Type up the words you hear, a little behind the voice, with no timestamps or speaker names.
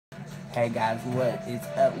Hey guys, what is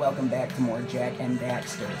up? Welcome back to more JAK and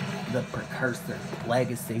DAXTER, the Precursor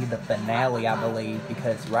Legacy, the finale, I believe,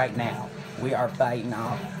 because right now we are fighting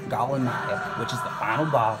off Goliath, which is the final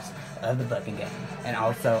boss of the fucking game. And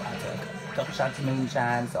also, I took a couple shots of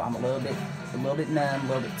moonshine, so I'm a little bit numb, a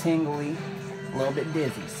little bit tingly, a little bit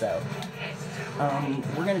dizzy. So,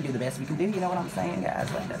 we're gonna do the best we can do. You know what I'm saying,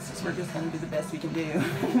 guys? Like we're just gonna do the best we can do.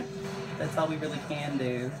 That's all we really can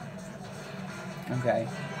do. Okay.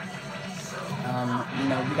 You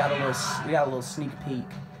know, we got a little sneak peek.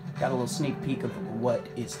 Got a little sneak peek of what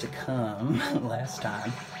is to come last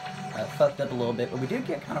time. Fucked up a little bit, but we did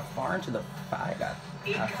get kind of far into the fight. I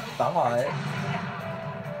thought.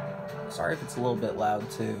 Sorry if it's a little bit loud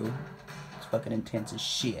too. It's fucking intense as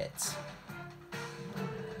shit.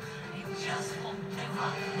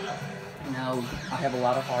 No, I have a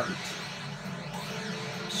lot of heart.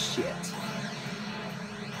 Shit.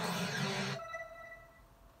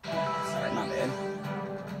 Sorry, my bad.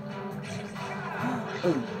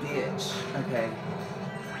 Oh, bitch. Okay.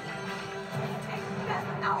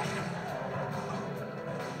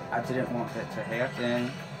 I didn't want that to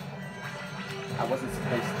happen. I wasn't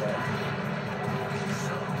supposed to.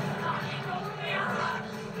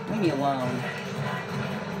 Leave me alone.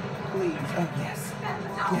 Please. Oh, yes.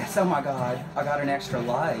 Yes, oh my god. I got an extra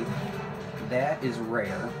life. That is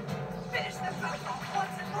rare.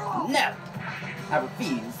 No! I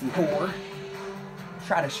refuse, you whore.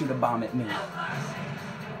 Try to shoot a bomb at me.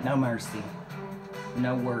 No mercy.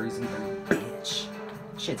 No worries either, bitch.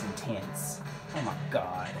 Shit's intense. Oh my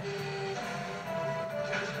god.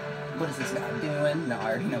 What is this guy doing? No, I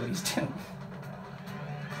already know what he's doing.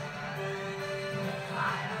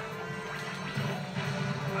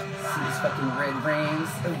 See these fucking red rings?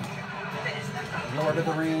 Ooh. Lord of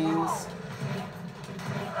the Rings.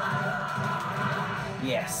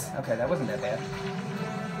 Yes. Okay, that wasn't that bad.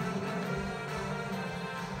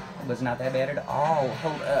 It was not that bad at all.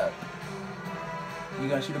 Hold up. You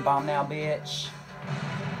gonna shoot a bomb now, bitch?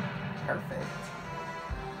 Perfect.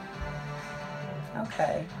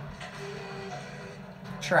 Okay.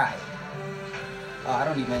 Try it. Oh, I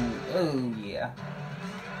don't even... Oh, yeah.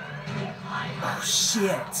 Oh,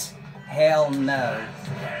 shit. Hell no.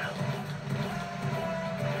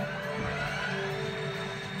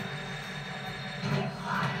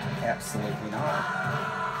 Absolutely not.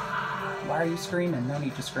 Why are you screaming? No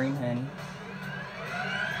need to scream, honey.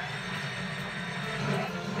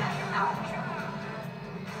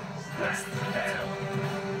 Yes.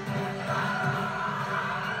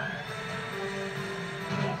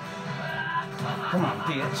 Come on,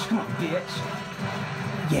 bitch. Come on, bitch.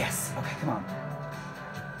 Yes. Okay, come on.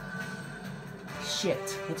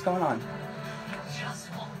 Shit. What's going on?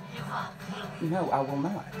 No, I will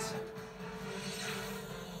not.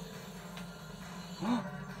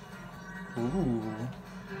 Ooh.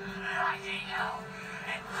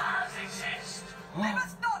 We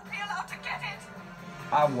must not be allowed to get it.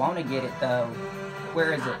 I want to get it though.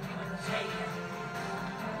 Where is it?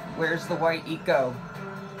 Where's the white eco?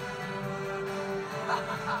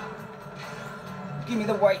 Give me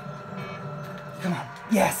the white. Come on.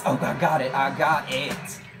 Yes. Oh, I got it. I got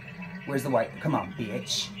it. Where's the white? Come on,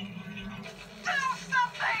 bitch.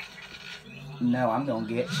 No, I'm gonna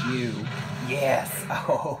get you. Yes.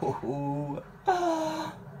 Oh.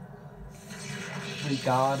 We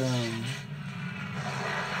got him.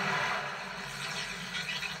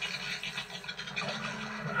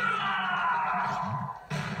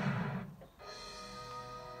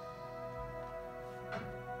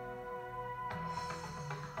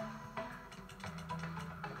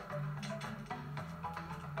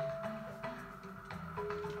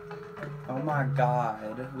 Oh my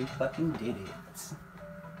god, we fucking did it.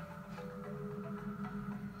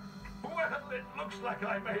 Well, it looks like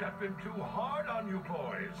I may have been too hard on you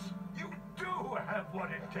boys. You do have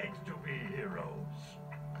what it takes to be heroes.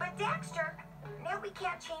 But Daxter, now we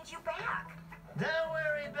can't change you back. Don't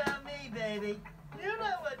worry about me, baby. You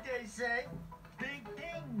know what they say. Big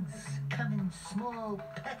things come in small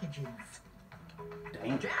packages.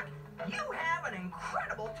 Dang. JAK, you have an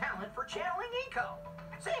incredible talent for channeling eco.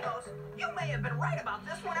 Samos, you may have been right about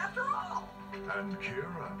this one after all. And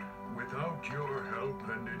Kira, without your help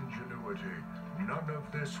and ingenuity, none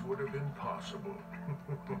of this would have been possible.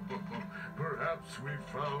 Perhaps we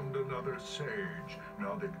found another sage,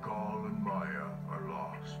 now that Gaul and Maya are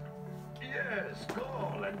lost. Yes,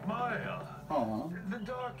 Gaul and Maya. Aww. The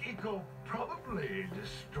Dark Eco probably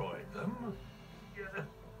destroyed them.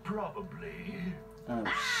 Probably. Oh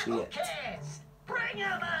Who shit. cares? Bring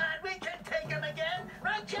 'em on! We can take 'em again!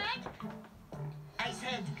 Right, JAK? I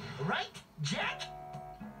said, right, JAK?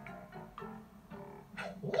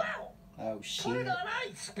 Wow! Oh, Put shit. it on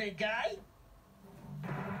ice, big guy.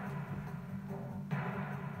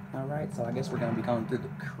 Alright, so I guess we're going to be going through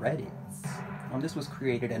the credits. This was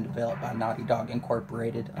created and developed by Naughty Dog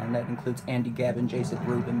Incorporated. That includes Andy Gavin, Jason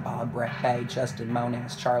Rubin, Bob Rathbay, Justin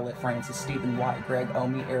Monas, Charlotte Francis, Stephen White, Greg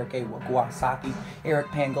Omi, Eric A. Kawasaki, Eric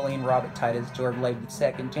Pangolin, Robert Titus, George Lave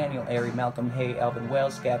II, Daniel Airy, Malcolm Hay, Elvin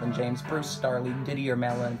Wells, Gavin James, Bruce Starley, Didier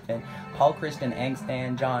Malenfant, Paul Kristen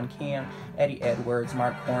Angstan, John Kim, Eddie Edwards,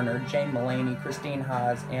 Mark Horner, Jane Mullaney, Christine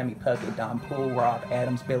Haas, Amy Puckett, Don Poole, Rob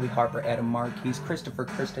Adams, Billy Harper, Adam Marquise, Christopher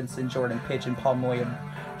Christensen, Jordan Pigeon, Paul Moya,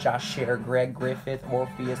 Josh Scher, Greg Griffith,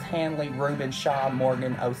 Orpheus, Hanley, Ruben Shaw,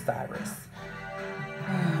 Morgan, Osiris.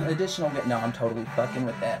 Additional, no, I'm totally fucking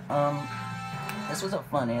with that. This was a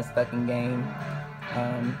fun-ass fucking game.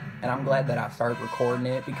 And I'm glad that I started recording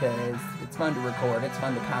it because it's fun to record, it's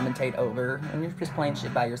fun to commentate over, and you're just playing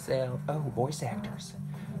shit by yourself. Oh, voice actors.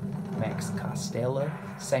 Max Costello,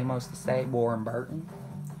 Samos to say, Warren Burton.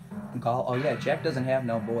 Oh yeah, Jack doesn't have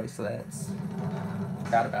no voice, so that's...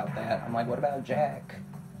 Forgot about that. I'm like, what about Jack?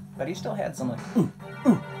 But he still had some, like,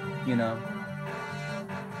 you know.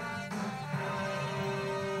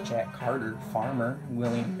 Jack Carter, Farmer,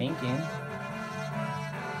 William Finken.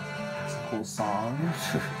 It's a cool song.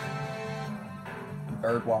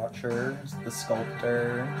 Birdwatcher, The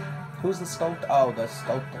Sculptor. Who's the sculptor? Oh, the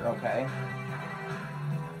sculptor, okay.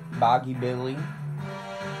 Boggy Billy.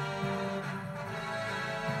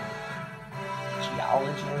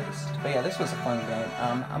 Geologist. But yeah, this was a fun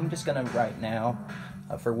game. I'm just gonna right now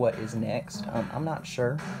for what is next. I'm not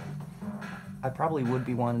sure. I probably would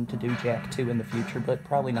be wanting to do Jak 2 in the future, but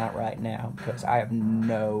probably not right now because I have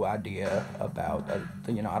no idea about,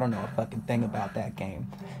 you know, I don't know a fucking thing about that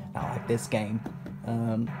game. Not like this game.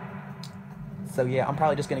 So yeah, I'm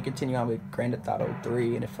probably just going to continue on with Grand Theft Auto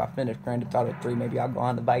 3, and if I finish Grand Theft Auto 3, maybe I'll go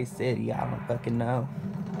on to Vice City. I don't fucking know.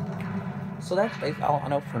 So that's basically all I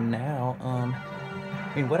know for now.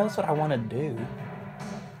 I mean, what else would I want to do?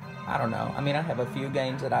 I don't know. I mean, I have a few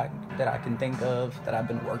games that I can think of that I've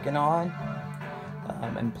been working on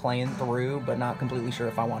and playing through, but not completely sure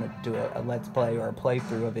if I want to do a Let's Play or a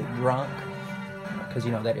playthrough of it drunk, because,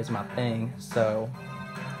 you know, that is my thing. So,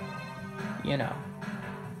 you know,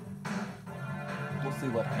 we'll see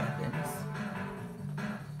what happens.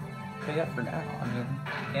 But yeah, for now, I mean,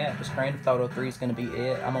 yeah, just Grand Theft Auto 3 is going to be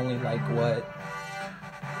it. I'm only like, what,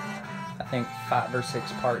 I think 5 or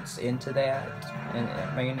 6 parts into that, and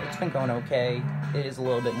I mean, it's been going okay. It is a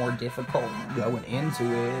little bit more difficult going into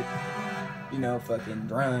it, you know, fucking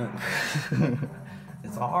drunk.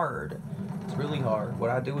 It's hard. It's really hard. What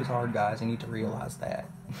I do is hard, guys. I need to realize that.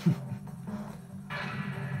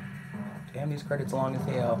 Damn, these credits long as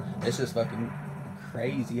hell. It's just fucking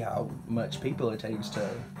crazy how much people it takes to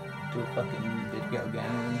do a fucking video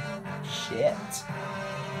game. Shit.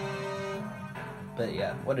 But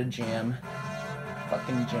yeah, what a gem.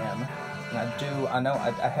 Fucking gem. And I know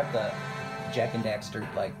I have the Jak and Daxter,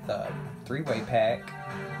 like the 3-way pack.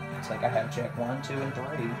 It's like I have Jak 1, 2, and 3.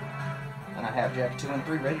 And I have Jak 2 and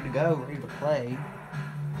 3 ready to go, ready to play.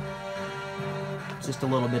 It's just a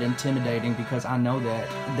little bit intimidating because I know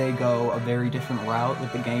that they go a very different route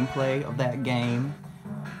with the gameplay of that game.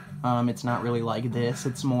 It's not really like this.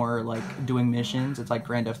 It's more like doing missions. It's like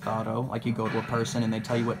Grand Theft Auto. Like you go to a person and they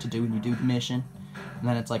tell you what to do and you do the mission. And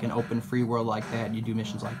then it's like an open free world like that and you do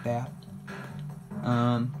missions like that.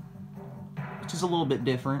 Which is a little bit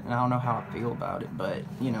different, and I don't know how I feel about it, but,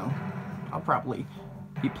 you know, I'll probably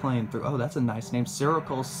be playing through. Oh, that's a nice name.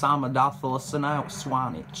 Sirikal Samadathala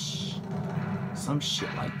Swanich. Some shit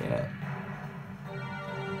like that.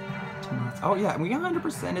 Oh, yeah, we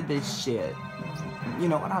 100%ed this shit. You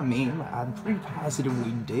know what I mean? I'm pretty positive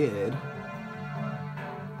we did.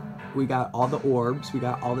 We got all the orbs, we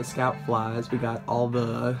got all the scout flies, we got all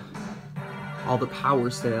the power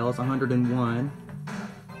cells, 101.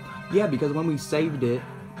 Yeah, because when we saved it,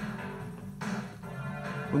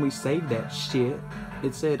 when we saved that shit,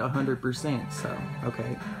 it said 100%, so,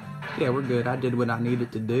 okay. Yeah, we're good. I did what I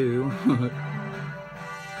needed to do.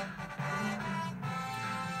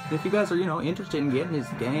 If you guys are, you know, interested in getting this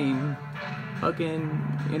game,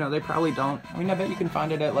 fucking, you know, they probably don't. I mean, I bet you can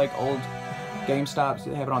find it at, like, old GameStops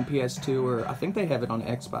that have it on PS2, or I think they have it on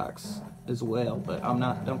Xbox as well, but I'm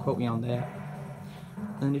not, don't quote me on that.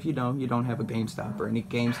 And if you don't have a GameStop or any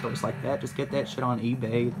game stores like that, just get that shit on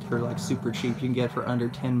eBay for like super cheap. You can get it for under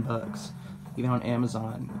 10 bucks. Even on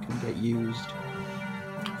Amazon, you can get used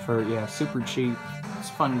for, yeah, super cheap. It's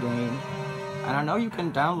a fun game. And I know you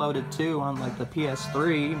can download it too on like the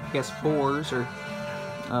PS3, PS4s, or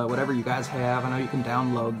whatever you guys have. I know you can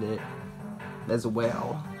download it as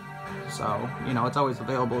well. So, you know, it's always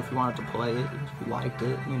available if you wanted to play it, if you liked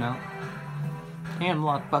it, you know. And a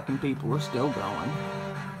lot of fucking people are still going.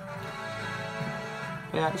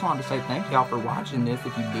 Yeah, I just wanted to say thank y'all for watching this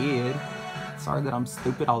if you did. Sorry that I'm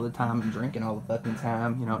stupid all the time and drinking all the fucking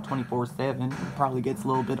time, you know, 24/7. It probably gets a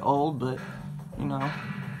little bit old, but, you know,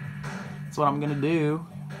 that's what I'm gonna do.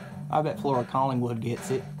 I bet Flora Collingwood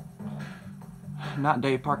gets it. Not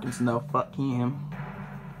Dave Parkinson, though. Fuck him.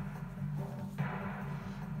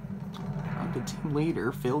 The team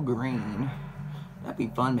leader, Phil Green. That'd be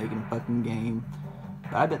fun making a fucking game.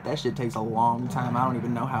 But I bet that shit takes a long time. I don't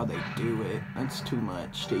even know how they do it. That's too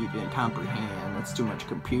much to even comprehend. That's too much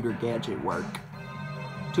computer gadget work.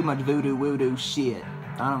 Too much voodoo woodoo shit.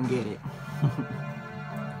 I don't get it.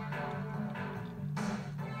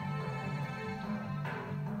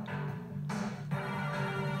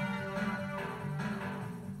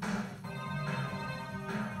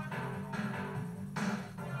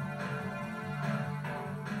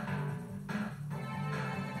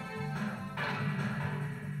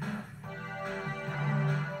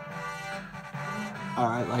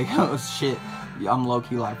 Alright, like, oh shit. I'm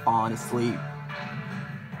low-key like falling asleep.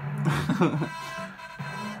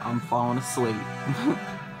 I'm falling asleep.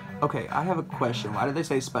 Okay, I have a question. Why did they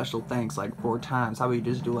say special thanks like 4 times? How about you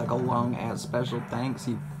just do like a long-ass special thanks,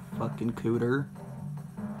 you fucking cooter?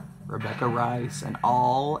 Rebecca Rice, and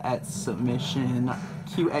all at submission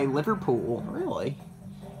QA Liverpool. Really?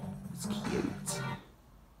 It's cute.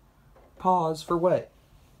 Pause for what?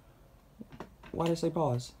 Why did I say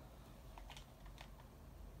pause?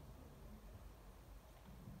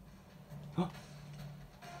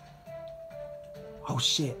 Oh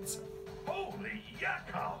shit. Holy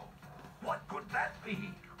yakko! What could that be?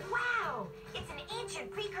 Wow! It's an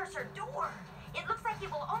ancient precursor door. It looks like it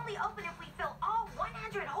will only open if we fill all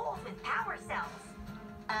 100 holes with power cells.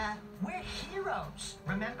 We're heroes,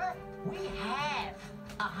 remember? We have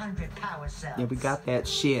 100 power cells. Yeah, we got that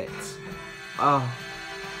shit. Oh,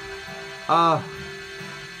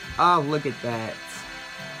 look at that.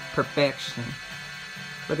 Perfection.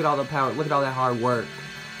 Look at all the power, look at all that hard work.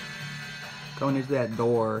 Going into that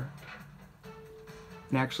door.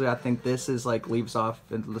 And actually, I think this is like leaves off,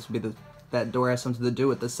 and this would be that door has something to do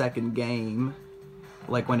with the second game.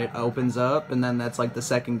 Like when it opens up, and then that's like the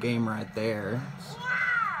second game right there.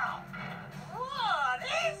 Wow! What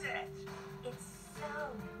is it? It's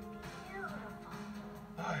so beautiful.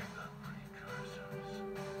 I love precursors.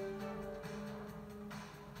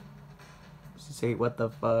 See, what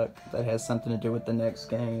the fuck? That has something to do with the next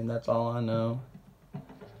game. That's all I know.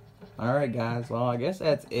 Alright guys, well I guess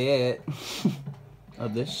that's it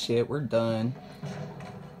of this shit. We're done.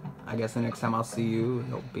 I guess the next time I'll see you,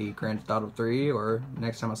 it'll be Grand Theft Auto 3, or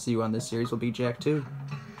next time I'll see you on this series will be JAK 2.